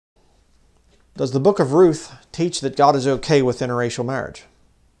Does the book of Ruth teach that God is okay with interracial marriage?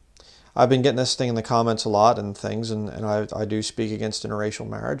 I've been getting this thing in the comments a lot and things, and I do speak against interracial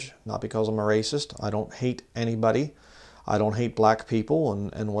marriage, not because I'm a racist. I don't hate anybody. I don't hate black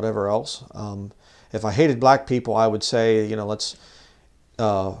people and whatever else. If I hated black people, I would say, you know, let's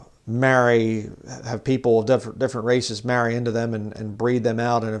have people of different races marry into them and breed them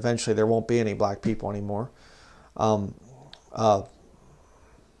out, and eventually there won't be any black people anymore. You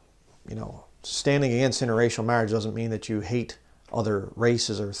know, standing against interracial marriage doesn't mean that you hate other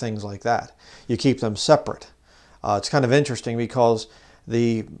races or things like that. You keep them separate. It's kind of interesting because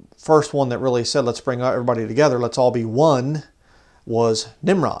the first one that really said, let's bring everybody together, let's all be one, was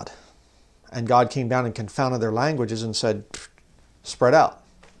Nimrod. And God came down and confounded their languages and said, spread out.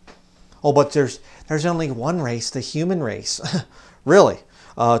 Oh, but there's only one race, the human race. Really?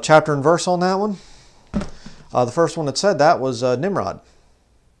 Chapter and verse on that one? The first one that said that was Nimrod.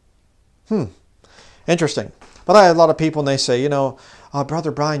 Interesting. But I had a lot of people and they say, you know,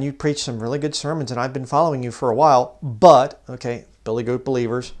 Brother Bryan, you preach some really good sermons and I've been following you for a while, but, okay, Billy Goat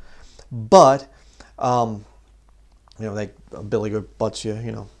believers, but, you know, Billy Goat butts you,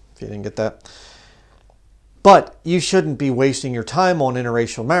 you know, if you didn't get that. But you shouldn't be wasting your time on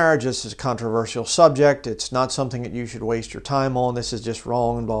interracial marriage. This is a controversial subject. It's not something that you should waste your time on. This is just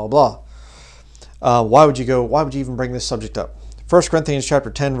wrong and blah, blah, blah. Why would you even bring this subject up? 1 Corinthians chapter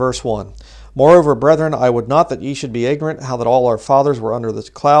 10, verse 1. Moreover, brethren, I would not that ye should be ignorant how that all our fathers were under the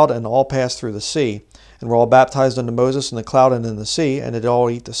cloud, and all passed through the sea, and were all baptized unto Moses in the cloud and in the sea, and did all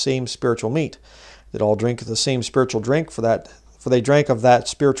eat the same spiritual meat, did all drink the same spiritual drink, for they drank of that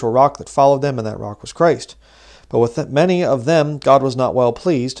spiritual rock that followed them, and that rock was Christ. But with many of them God was not well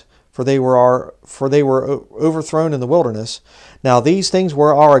pleased, for they were overthrown in the wilderness. Now these things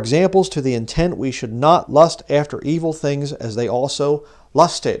were our examples, to the intent we should not lust after evil things, as they also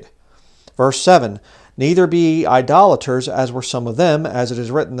lusted. Verse 7, neither be ye idolaters, as were some of them, as it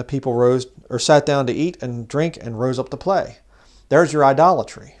is written, the people rose or sat down to eat and drink and rose up to play. There's your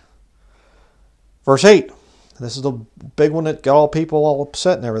idolatry. Verse 8, this is the big one that got all people all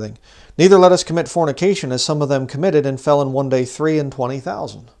upset and everything. Neither let us commit fornication, as some of them committed, and fell in one day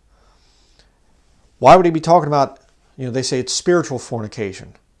 23,000. Why would he be talking about, you know, they say it's spiritual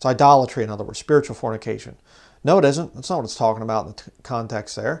fornication. It's idolatry, in other words, spiritual fornication. No, it isn't. That's not what it's talking about in the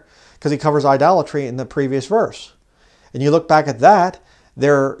context there, because he covers idolatry in the previous verse. And you look back at that,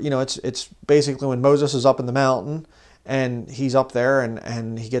 there, you know, it's basically when Moses is up in the mountain and he's up there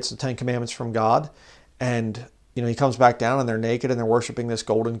and he gets the 10 Commandments from God, and, you know, he comes back down and they're naked and they're worshiping this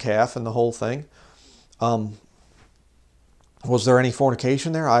golden calf and the whole thing. Was there any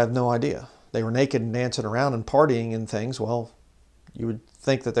fornication there? I have no idea. They were naked and dancing around and partying and things. Well, you would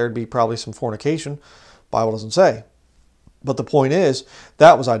think that there'd be probably some fornication. Bible doesn't say. But the point is,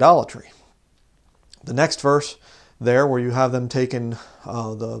 that was idolatry. The next verse there, where you have them taking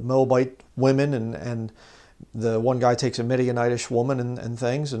the Moabite women, and the one guy takes a Midianitish woman and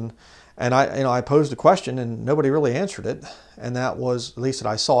things, and I posed a question and nobody really answered it, and that was, at least that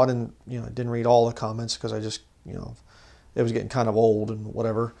I saw it, and I didn't read all the comments because I just, it was getting kind of old and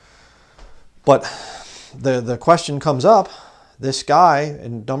whatever. But the question comes up. This guy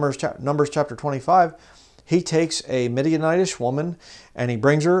in Numbers chapter 25, he takes a Midianitish woman and he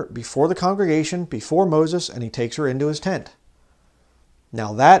brings her before the congregation, before Moses, and he takes her into his tent.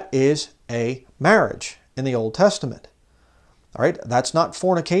 Now that is a marriage in the Old Testament. All right, that's not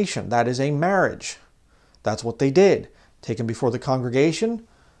fornication. That is a marriage. That's what they did. Take him before the congregation.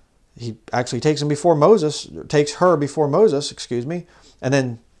 He actually takes her before Moses, excuse me, and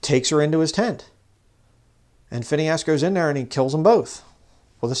then takes her into his tent. And Phinehas goes in there and he kills them both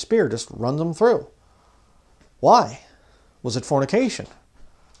with a spear, just runs them through. Why? Was it fornication?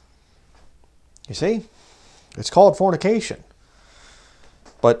 You see, it's called fornication.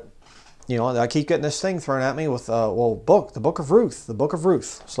 But, I keep getting this thing thrown at me with, the book of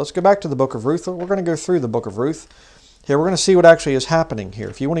Ruth. So let's go back to the book of Ruth. We're going to go through the book of Ruth. Here, we're going to see what actually is happening here.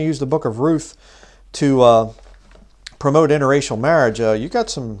 If you want to use the book of Ruth to promote interracial marriage, you got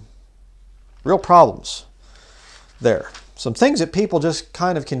some real problems there. Some things that people just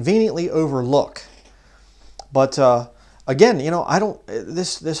kind of conveniently overlook. But again, I don't,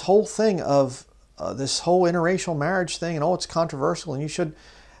 this whole thing of this whole interracial marriage thing, and it's controversial, and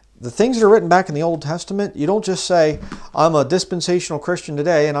the things that are written back in the Old Testament, you don't just say, I'm a dispensational Christian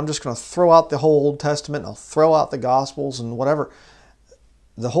today and I'm just going to throw out the whole Old Testament and I'll throw out the Gospels and whatever.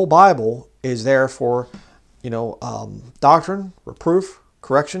 The whole Bible is there for, doctrine, reproof,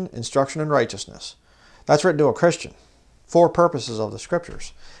 correction, instruction, and righteousness. That's written to a Christian for purposes of the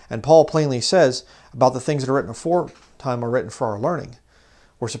Scriptures. And Paul plainly says about the things that are written aforetime are written for our learning.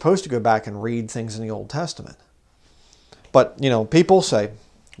 We're supposed to go back and read things in the Old Testament. But, people say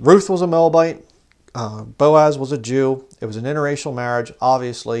Ruth was a Moabite, Boaz was a Jew. It was an interracial marriage.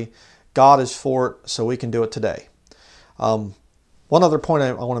 Obviously, God is for it, so we can do it today. One other point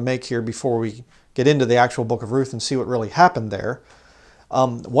I want to make here before we get into the actual book of Ruth and see what really happened there.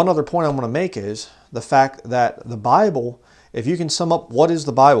 One other point I want to make is the fact that the Bible, if you can sum up what is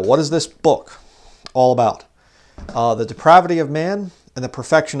the Bible, what is this book all about? The depravity of man and the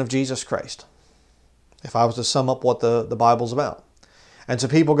perfection of Jesus Christ. If I was to sum up what the Bible's about. And so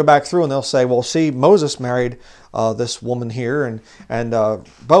people go back through and they'll say, well, see, Moses married this woman here, and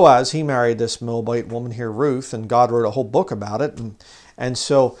Boaz, he married this Moabite woman here, Ruth, and God wrote a whole book about it. And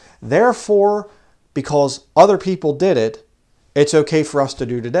so, therefore, because other people did it, it's okay for us to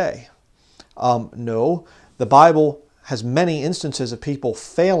do today. No, the Bible has many instances of people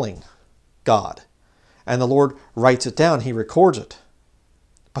failing God. And the Lord writes it down. He records it.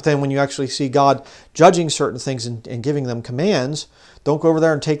 But then when you actually see God judging certain things and giving them commands, don't go over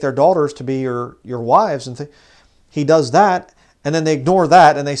there and take their daughters to be your wives. He does that, and then they ignore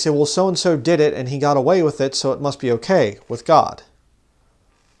that, and they say, well, so-and-so did it, and he got away with it, so it must be okay with God.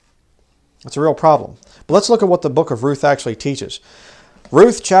 That's a real problem. But let's look at what the book of Ruth actually teaches.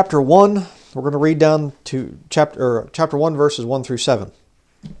 Ruth chapter 1, we're going to read down to chapter 1, verses 1 through 7.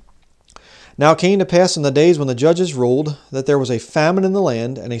 Now it came to pass in the days when the judges ruled that there was a famine in the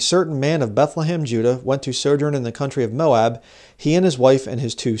land, and a certain man of Bethlehem, Judah, went to sojourn in the country of Moab, he and his wife and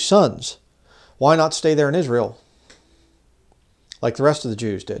his 2 sons. Why not stay there in Israel, like the rest of the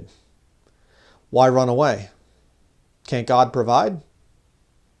Jews did? Why run away? Can't God provide?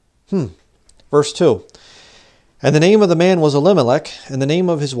 Verse 2. And the name of the man was Elimelech, and the name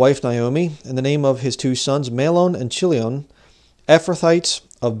of his wife Naomi, and the name of his 2 sons Mahlon and Chilion, Ephrathites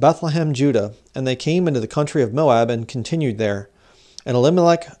of Bethlehem, Judah, and they came into the country of Moab and continued there. And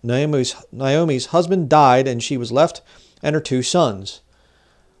Elimelech, Naomi's husband, died, and she was left and her 2 sons.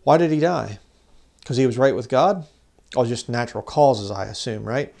 Why did he die? Because he was right with God? Oh, just natural causes, I assume,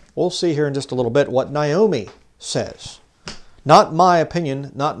 right? We'll see here in just a little bit what Naomi says. Not my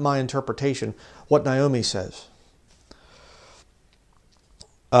opinion, not my interpretation, what Naomi says.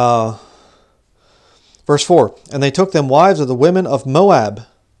 Verse 4, and they took them wives of the women of Moab.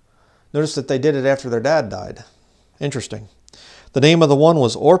 Notice that they did it after their dad died. Interesting. The name of the one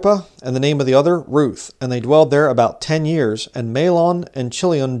was Orpah, and the name of the other Ruth. And they dwelled there about 10 years. And Mahlon and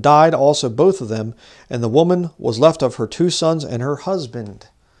Chilion died also, both of them. And the woman was left of her 2 sons and her husband.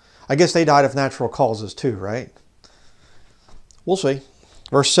 I guess they died of natural causes too, right? We'll see.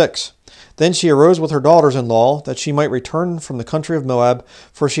 Verse 6. Then she arose with her daughters-in-law, that she might return from the country of Moab,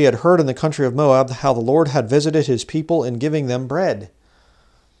 for she had heard in the country of Moab how the Lord had visited his people in giving them bread.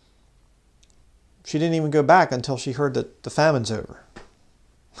 She didn't even go back until she heard that the famine's over.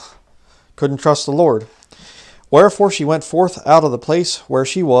 Couldn't trust the Lord. Wherefore she went forth out of the place where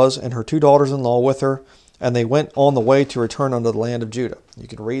she was, and her 2 daughters-in-law with her, and they went on the way to return unto the land of Judah. You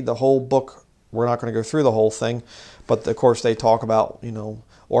can read the whole book. We're not going to go through the whole thing, but of course they talk about,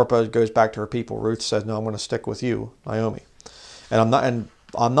 Orpah goes back to her people. Ruth says, no, I'm going to stick with you, Naomi. And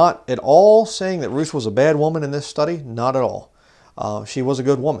I'm not at all saying that Ruth was a bad woman in this study. Not at all. She was a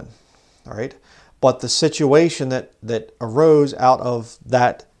good woman. All right. But the situation that arose out of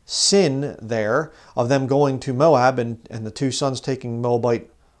that sin there, of them going to Moab and the 2 sons taking Moabite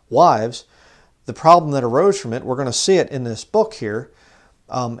wives, the problem that arose from it, we're going to see it in this book here.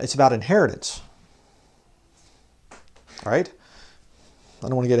 It's about inheritance. All right. I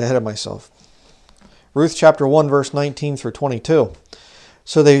don't want to get ahead of myself. Ruth chapter 1, verse 19 through 22.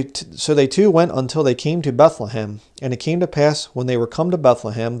 So they too went until they came to Bethlehem. And it came to pass, when they were come to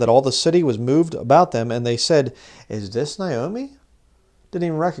Bethlehem, that all the city was moved about them, and they said, Is this Naomi? Didn't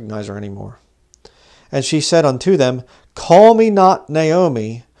even recognize her anymore. And she said unto them, Call me not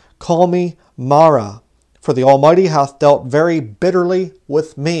Naomi, call me Mara, for the Almighty hath dealt very bitterly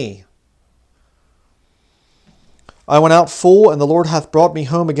with me. I went out full, and the Lord hath brought me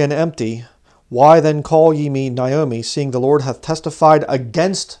home again empty. Why then call ye me Naomi, seeing the Lord hath testified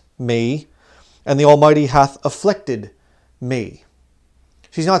against me, and the Almighty hath afflicted me?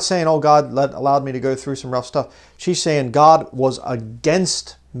 She's not saying, oh, God allowed me to go through some rough stuff. She's saying God was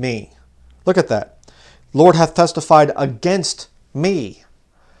against me. Look at that. Lord hath testified against me.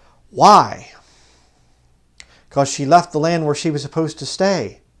 Why? Because she left the land where she was supposed to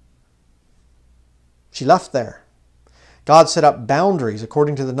stay. She left there. God set up boundaries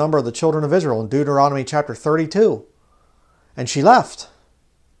according to the number of the children of Israel in Deuteronomy chapter 32. And she left.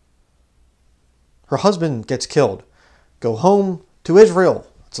 Her husband gets killed. Go home to Israel.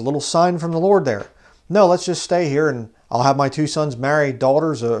 It's a little sign from the Lord there. No, let's just stay here and I'll have my 2 sons marry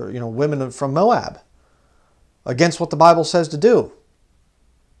daughters, women from Moab, against what the Bible says to do.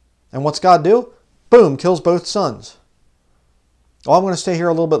 And what's God do? Boom, kills both sons. Oh, I'm going to stay here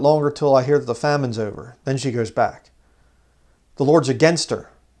a little bit longer till I hear that the famine's over. Then she goes back. The Lord's against her,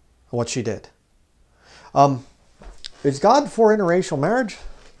 what she did. Is God for interracial marriage?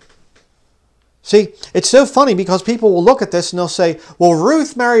 See, it's so funny because people will look at this and they'll say, well,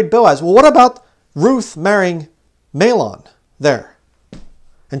 Ruth married Boaz. Well, what about Ruth marrying Mahlon there?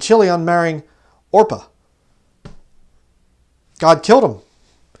 And Chilion marrying Orpah? God killed him.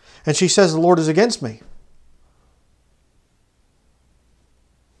 And she says, the Lord is against me.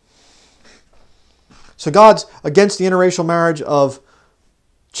 So God's against the interracial marriage of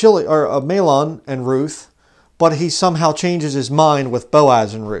Mahlon and Ruth, but he somehow changes his mind with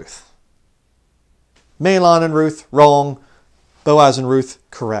Boaz and Ruth. Mahlon and Ruth, wrong. Boaz and Ruth,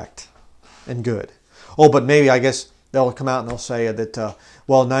 correct and good. Oh, but maybe, I guess, they'll come out and they'll say that,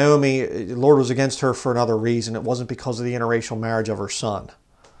 well, Naomi, the Lord was against her for another reason. It wasn't because of the interracial marriage of her son.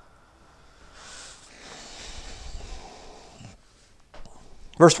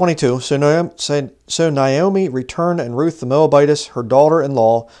 Verse 22, So Naomi returned, and Ruth the Moabitess, her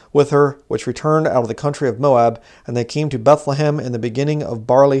daughter-in-law, with her, which returned out of the country of Moab, and they came to Bethlehem in the beginning of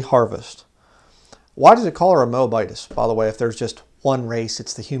barley harvest. Why does it call her a Moabitess, by the way, if there's just one race,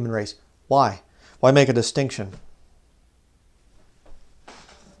 it's the human race? Why? Why make a distinction?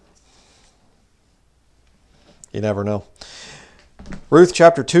 You never know. Ruth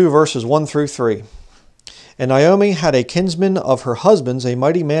chapter 2, verses 1 through 3. And Naomi had a kinsman of her husband's, a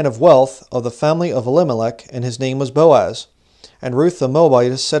mighty man of wealth, of the family of Elimelech, and his name was Boaz. And Ruth the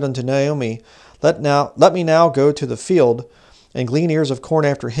Moabitess said unto Naomi, Let me now go to the field, and glean ears of corn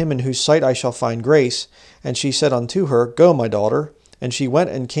after him in whose sight I shall find grace. And she said unto her, Go, my daughter. And she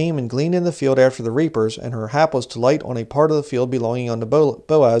went and came and gleaned in the field after the reapers, and her hap was to light on a part of the field belonging unto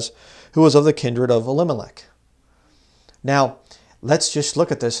Boaz, who was of the kindred of Elimelech. Now, let's just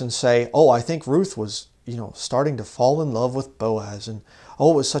look at this and say, oh, I think Ruth was, starting to fall in love with Boaz, and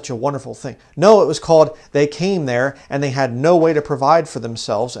oh, it was such a wonderful thing. No, it was called, they came there and they had no way to provide for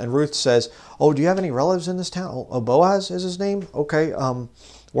themselves. And Ruth says, oh, do you have any relatives in this town? Oh, Boaz is his name? Okay,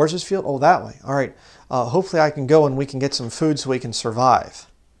 where's his field? Oh, that way. All right, hopefully I can go and we can get some food so we can survive.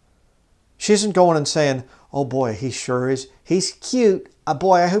 She isn't going and saying, oh boy, he sure is. He's cute.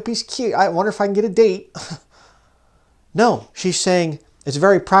 Boy, I hope he's cute. I wonder if I can get a date. No, she's saying, it's a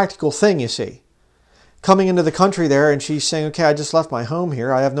very practical thing, you see. Coming into the country there, and she's saying, okay, I just left my home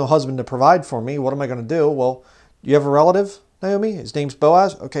here. I have no husband to provide for me. What am I going to do? Well, you have a relative, Naomi? His name's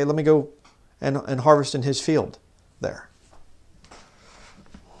Boaz? Okay, let me go and harvest in his field there.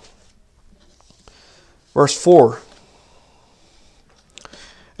 Verse 4.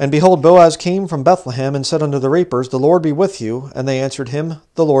 And behold, Boaz came from Bethlehem and said unto the reapers, The Lord be with you. And they answered him,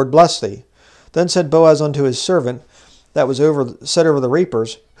 The Lord bless thee. Then said Boaz unto his servant that was set over the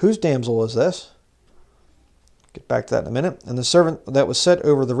reapers, Whose damsel is this? Get back to that in a minute. And the servant that was set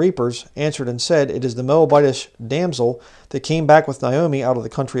over the reapers answered and said, It is the Moabitish damsel that came back with Naomi out of the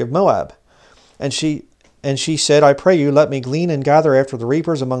country of Moab. And she said, I pray you, let me glean and gather after the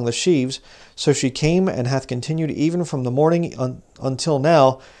reapers among the sheaves. So she came and hath continued even from the morning until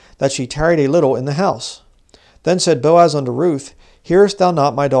now, that she tarried a little in the house. Then said Boaz unto Ruth, Hearest thou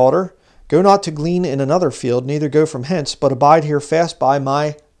not, my daughter? Go not to glean in another field, neither go from hence, but abide here fast by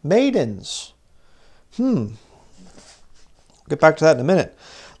my maidens. Get back to that in a minute.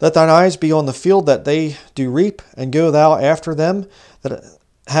 Let thine eyes be on the field that they do reap, and go thou after them. That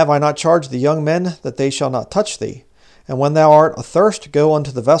have I not charged the young men that they shall not touch thee? And when thou art athirst, go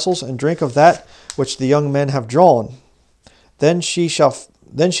unto the vessels, and drink of that which the young men have drawn. Then she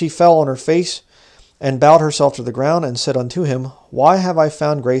fell on her face, and bowed herself to the ground, and said unto him, Why have I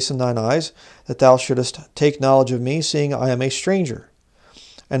found grace in thine eyes, that thou shouldest take knowledge of me, seeing I am a stranger?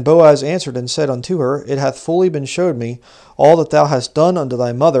 And Boaz answered and said unto her, It hath fully been showed me all that thou hast done unto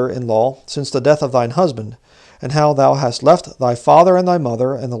thy mother-in-law since the death of thine husband, and how thou hast left thy father and thy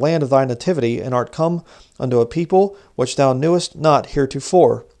mother and the land of thy nativity, and art come unto a people which thou knewest not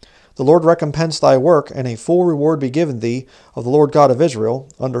heretofore. The Lord recompense thy work, and a full reward be given thee of the Lord God of Israel,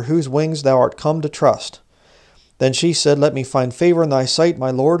 under whose wings thou art come to trust. Then she said, Let me find favor in thy sight,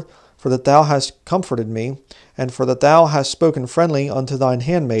 my Lord, for that thou hast comforted me, and for that thou hast spoken friendly unto thine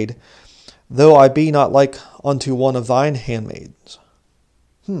handmaid, though I be not like unto one of thine handmaids.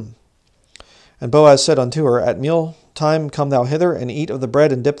 And Boaz said unto her, At meal time come thou hither, and eat of the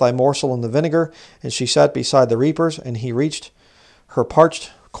bread, and dip thy morsel in the vinegar. And she sat beside the reapers, and he reached her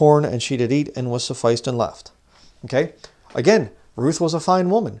parched corn, and she did eat, and was sufficed and left. Okay? Again, Ruth was a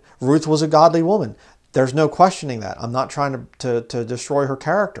fine woman. Ruth was a godly woman. There's no questioning that. I'm not trying to destroy her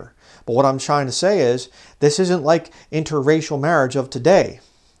character. But what I'm trying to say is, this isn't like interracial marriage of today.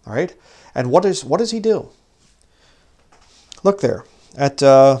 All right? And what does he do? Look there at,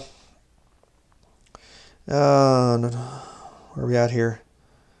 where are we at here?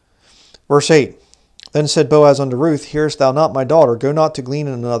 Verse 8. Then said Boaz unto Ruth, Hearest thou not, my daughter? Go not to glean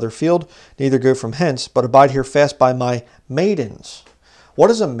in another field, neither go from hence, but abide here fast by my maidens.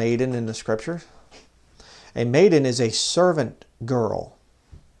 What is a maiden in the Scriptures? A maiden is a servant girl.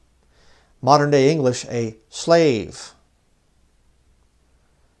 Modern day English, a slave.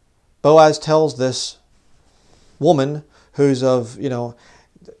 Boaz tells this woman who's of,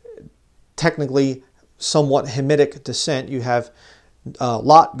 technically somewhat Hamitic descent. You have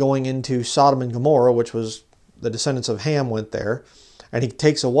Lot going into Sodom and Gomorrah, which was the descendants of Ham went there. And he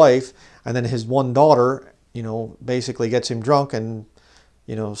takes a wife, and then his one daughter, basically gets him drunk and,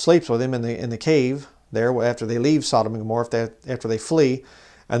 sleeps with him in the cave there after they leave Sodom and Gomorrah, after they flee.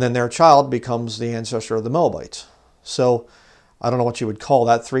 And then their child becomes the ancestor of the Moabites. So I don't know what you would call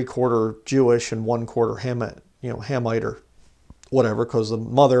that, 3/4 Jewish and 1/4 Hamite or whatever, because the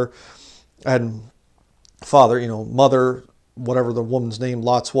mother and father, mother, whatever the woman's name,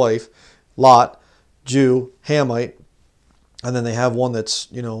 Lot's wife, Lot, Jew, Hamite, and then they have one that's,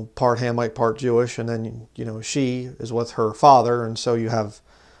 part Hamite, part Jewish, and then, she is with her father, and so you have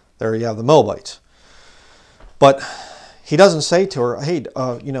the Moabites. But he doesn't say to her, hey,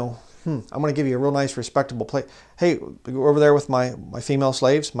 I'm going to give you a real nice, respectable place. Hey, go over there with my female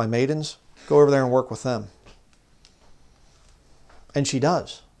slaves, my maidens. Go over there and work with them. And she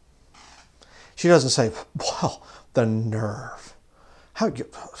does. She doesn't say, well, the nerve.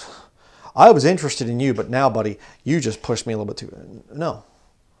 I was interested in you, but now, buddy, you just pushed me a little bit too. No.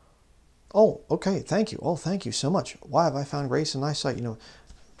 Oh, okay, thank you. Oh, thank you so much. Why have I found grace in thy sight?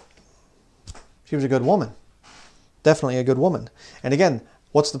 She was a good woman. Definitely a good woman. And again,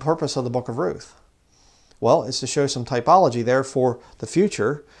 what's the purpose of the book of Ruth? Well, it's to show some typology there for the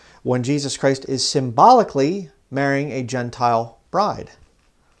future when Jesus Christ is symbolically marrying a Gentile bride,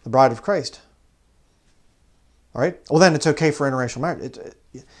 the bride of Christ. All right? Well, then it's okay for interracial marriage.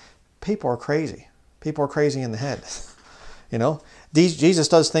 People are crazy. People are crazy in the head. Jesus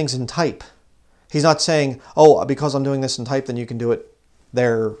does things in type. He's not saying, oh, because I'm doing this in type, then you can do it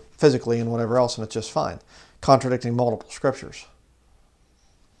there physically and whatever else, and it's just fine. Contradicting multiple scriptures.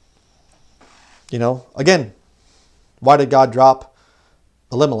 Again, why did God drop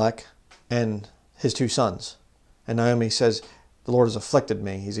Elimelech and his 2 sons? And Naomi says, the Lord has afflicted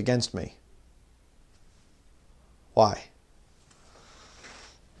me. He's against me. Why?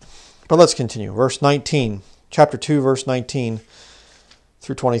 But let's continue. Verse 19, chapter 2, verse 19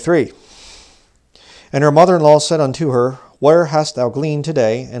 through 23. And her mother-in-law said unto her, Where hast thou gleaned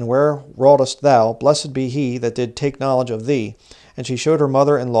today, and where wroughtest thou? Blessed be he that did take knowledge of thee. And she showed her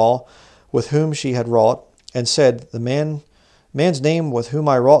mother-in-law with whom she had wrought, and said, The man's name with whom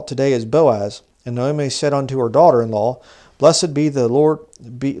I wrought today is Boaz. And Naomi said unto her daughter-in-law, Blessed be he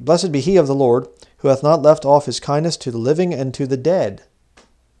of the Lord, who hath not left off his kindness to the living and to the dead.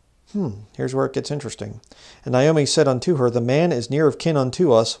 Here's where it gets interesting. And Naomi said unto her, The man is near of kin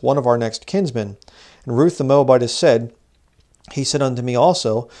unto us, one of our next kinsmen. And Ruth the Moabitess said, He said unto me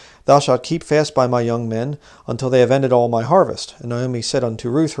also, Thou shalt keep fast by my young men, until they have ended all my harvest. And Naomi said unto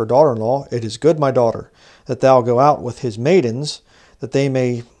Ruth her daughter-in-law, It is good, my daughter, that thou go out with his maidens, that they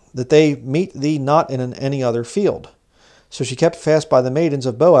meet thee not in any other field. So she kept fast by the maidens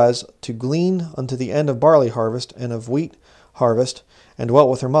of Boaz to glean unto the end of barley harvest and of wheat harvest, and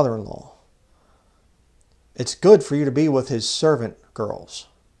dwelt with her mother-in-law. It's good for you to be with his servant girls,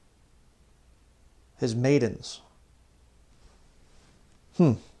 his maidens.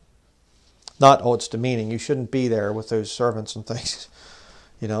 Not, it's demeaning. You shouldn't be there with those servants and things,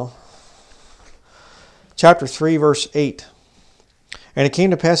 Chapter 3, verse 8. And it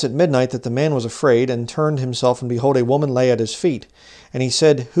came to pass at midnight that the man was afraid, and turned himself, and behold, a woman lay at his feet. And he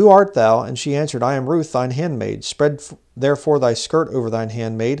said, Who art thou? And she answered, I am Ruth, thine handmaid. Spread therefore thy skirt over thine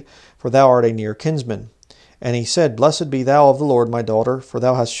handmaid, for thou art a near kinsman. And he said, Blessed be thou of the Lord, my daughter, for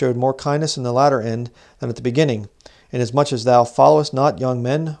thou hast showed more kindness in the latter end than at the beginning, inasmuch as thou followest not young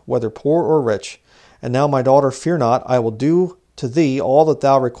men, whether poor or rich. And now, my daughter, fear not, I will do to thee all that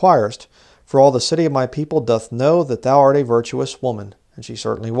thou requirest, for all the city of my people doth know that thou art a virtuous woman. And she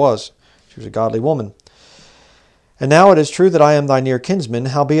certainly was. She was a godly woman. And now it is true that I am thy near kinsman,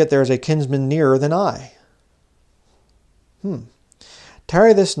 howbeit there is a kinsman nearer than I.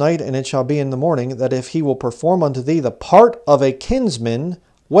 Tarry this night, and it shall be in the morning, that if he will perform unto thee the part of a kinsman,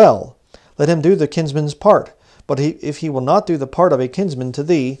 well, let him do the kinsman's part. But if he will not do the part of a kinsman to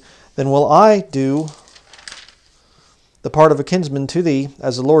thee, then will I do the part of a kinsman to thee,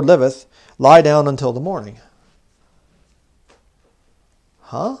 as the Lord liveth, lie down until the morning.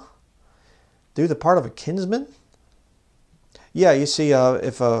 Huh? Do the part of a kinsman? Yeah, you see,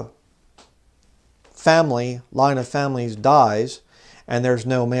 if a line of families dies, and there's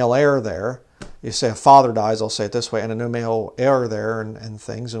no male heir there, you say a father dies, I'll say it this way, and no male heir there and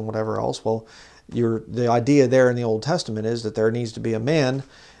things and whatever else. Well, the idea there in the Old Testament is that there needs to be a man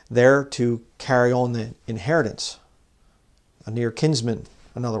there to carry on the inheritance. A near kinsman,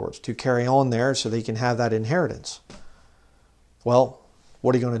 in other words, to carry on there so that he can have that inheritance. Well,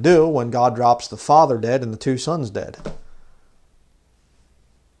 what are you going to do when God drops the father dead and the two sons dead?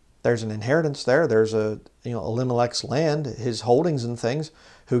 There's an inheritance there. There's Elimelech's land, his holdings and things.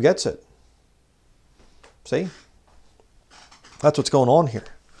 Who gets it? See? That's what's going on here.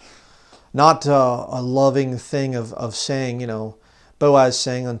 Not a loving thing of saying, Boaz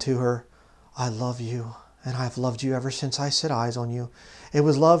saying unto her, I love you, and I have loved you ever since I set eyes on you. It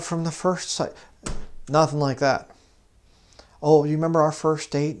was love from the first sight. Nothing like that. Oh, you remember our first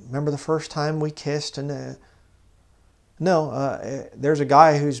date? Remember the first time we kissed? And no, there's a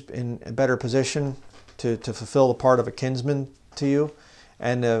guy who's in a better position to fulfill the part of a kinsman to you.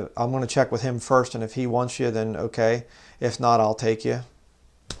 And I'm going to check with him first, and if he wants you, then okay. If not, I'll take you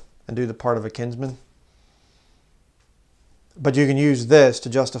and do the part of a kinsman. But you can use this to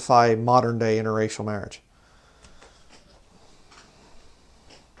justify modern-day interracial marriage.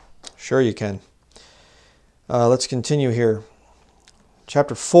 Sure you can. Let's continue here.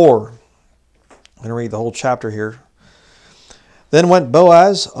 Chapter 4. I'm going to read the whole chapter here. Then went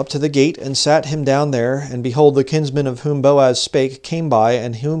Boaz up to the gate, and sat him down there. And behold, the kinsman of whom Boaz spake came by,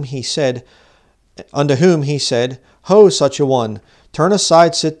 and unto whom he said, Ho, such a one, turn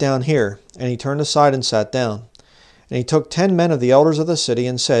aside, sit down here. And he turned aside and sat down. And he took 10 men of the elders of the city,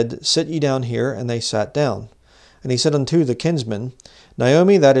 and said, Sit ye down here. And they sat down. And he said unto the kinsman,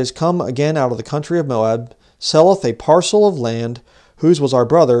 Naomi, that is come again out of the country of Moab, selleth a parcel of land, whose was our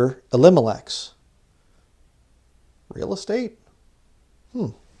brother Elimelech's. Real estate?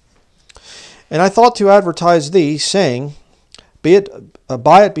 And I thought to advertise thee, saying,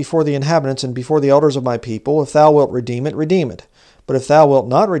 buy it before the inhabitants and before the elders of my people. If thou wilt redeem it, redeem it. But if thou wilt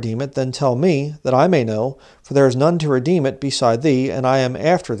not redeem it, then tell me, that I may know, for there is none to redeem it beside thee, and I am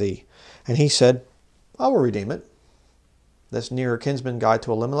after thee. And he said, I will redeem it. This near kinsman guy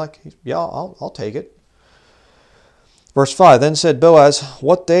to Elimelech, yeah, I'll take it. Verse 5, Then said Boaz,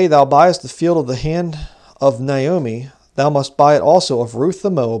 What day thou buyest the field of the hand of Naomi, thou must buy it also of Ruth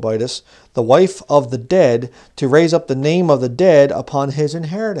the Moabitess, the wife of the dead, to raise up the name of the dead upon his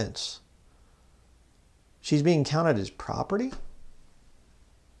inheritance. She's being counted as property?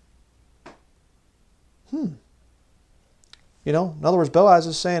 In other words, Boaz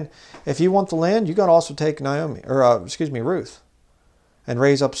is saying, if you want the land, you got to also take Ruth, and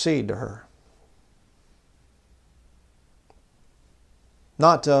raise up seed to her.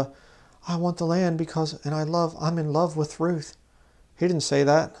 Not, I want the land because, I'm in love with Ruth. He didn't say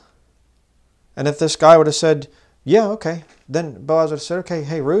that. And if this guy would have said, yeah, okay, then Boaz would have said, okay,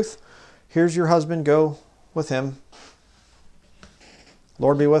 hey, Ruth, here's your husband, go with him.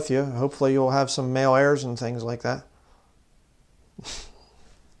 Lord be with you. Hopefully you'll have some male heirs and things like that.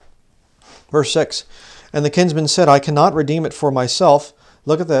 Verse 6, And the kinsman said, I cannot redeem it for myself.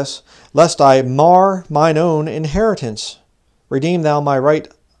 Look at this. Lest I mar mine own inheritance. Redeem thou my right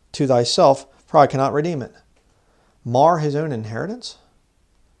to thyself, for I cannot redeem it. Mar his own inheritance?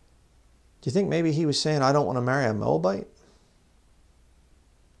 Do you think maybe he was saying, I don't want to marry a Moabite?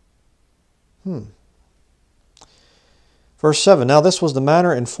 Verse 7, Now this was the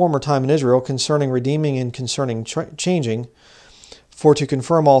manner in former time in Israel concerning redeeming and concerning changing. For to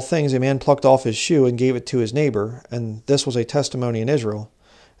confirm all things, a man plucked off his shoe and gave it to his neighbor, and this was a testimony in Israel.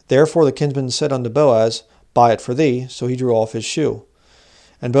 Therefore the kinsman said unto Boaz, Buy it for thee. So he drew off his shoe.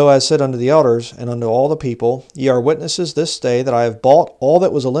 And Boaz said unto the elders and unto all the people, Ye are witnesses this day that I have bought all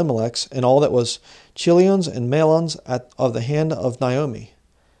that was Elimelech's, and all that was Chilion's and Mahlon's of the hand of Naomi.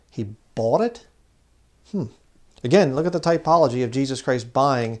 He bought it? Again, look at the typology of Jesus Christ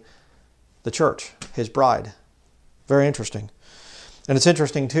buying the church, his bride. Very interesting. And it's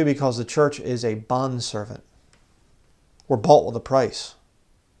interesting too because the church is a bondservant. We're bought with a price.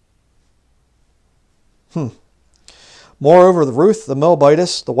 Moreover, the Ruth the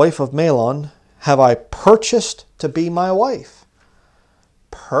Moabitess, the wife of Mahlon, have I purchased to be my wife.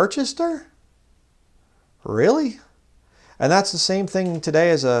 Purchased her? Really? And that's the same thing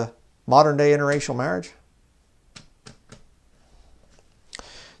today as a modern day interracial marriage?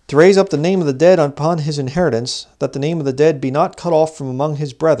 to raise up the name of the dead upon his inheritance, that the name of the dead be not cut off from among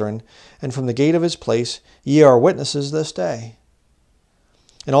his brethren, and from the gate of his place. Ye are witnesses this day.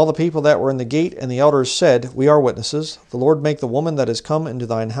 And all the people that were in the gate and the elders said, We are witnesses. The Lord make the woman that is come into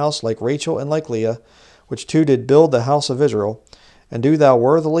thine house like Rachel and like Leah, which two did build the house of Israel. And do thou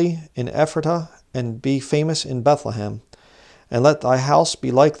worthily in Ephratah, and be famous in Bethlehem. And let thy house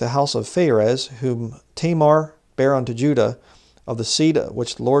be like the house of Pharez, whom Tamar bare unto Judah, of the seed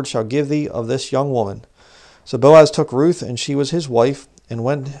which the Lord shall give thee of this young woman. So Boaz took Ruth, and she was his wife. And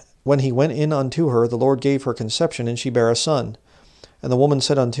when he went in unto her, the Lord gave her conception, and she bare a son. And the women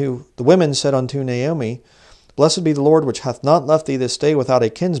said unto Naomi, Blessed be the Lord, which hath not left thee this day without a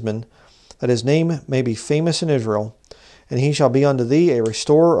kinsman, that his name may be famous in Israel. And he shall be unto thee a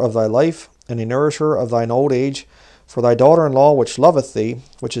restorer of thy life, and a nourisher of thine old age. For thy daughter-in-law, which loveth thee,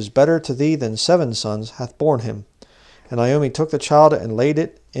 which is better to thee than 7 sons, hath borne him. And Naomi took the child, and laid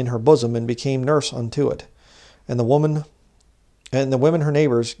it in her bosom, and became nurse unto it. And the women her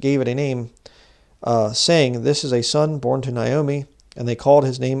neighbors gave it a name, saying, This is a son born to Naomi. And they called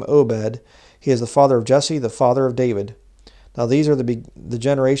his name Obed. He is the father of Jesse, the father of David. Now these are the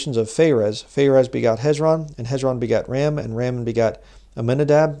generations of Pharez. Pharez begot Hezron, and Hezron begat Ram, and Ram begat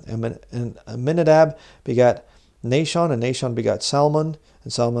Amminadab, and Amminadab begat Nahshon, and Nahshon begat Salmon,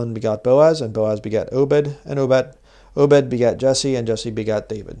 and Salmon begat Boaz, and Boaz begat Obed, and Obed begat Jesse, and Jesse begat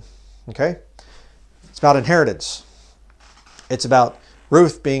David. Okay? It's about inheritance. It's about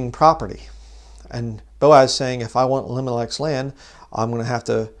Ruth being property. And Boaz saying, if I want Elimelech's land, I'm going to have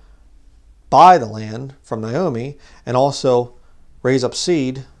to buy the land from Naomi and also raise up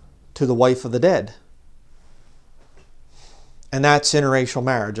seed to the wife of the dead. And that's interracial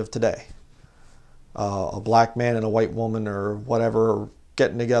marriage of today. A black man and a white woman or whatever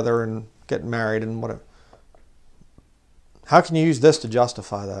getting together and getting married and whatever. How can you use this to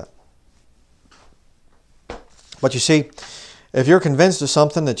justify that? But you see, if you're convinced of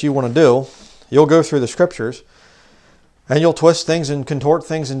something that you want to do, you'll go through the scriptures and you'll twist things and contort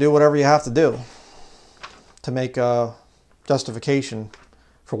things and do whatever you have to do to make a justification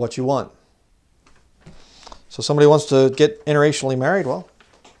for what you want. So somebody wants to get interracially married, well,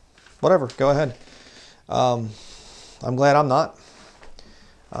 whatever, go ahead. I'm glad I'm not.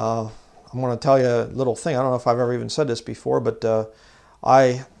 I'm going to tell you a little thing. I don't know if I've ever even said this before, but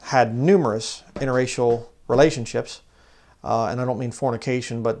I had numerous interracial relationships. And I don't mean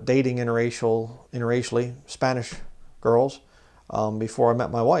fornication, but dating interracially, Spanish girls, before I met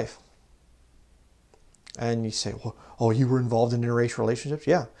my wife. And you say, well, oh, you were involved in interracial relationships?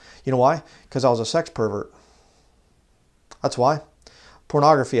 Yeah. You know why? Because I was a sex pervert. That's why.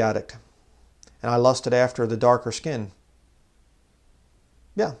 Pornography addict. And I lusted after the darker skin.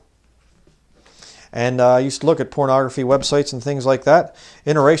 Yeah. And I used to look at pornography websites and things like that.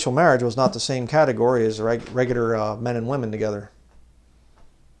 Interracial marriage was not the same category as regular men and women together.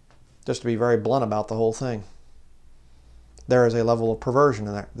 Just to be very blunt about the whole thing. There is a level of perversion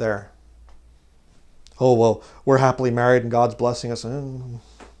in there. Oh, well, we're happily married and God's blessing us.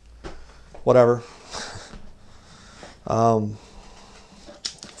 Whatever.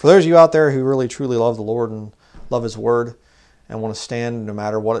 For those of you out there who really truly love the Lord and love His Word and want to stand no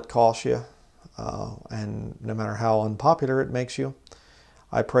matter what it costs you, and no matter how unpopular it makes you,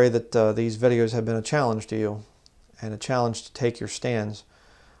 I pray that these videos have been a challenge to you and a challenge to take your stands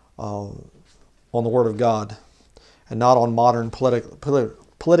on the Word of God and not on modern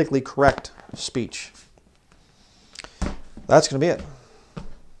politically correct speech. That's going to be it.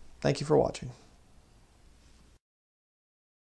 Thank you for watching.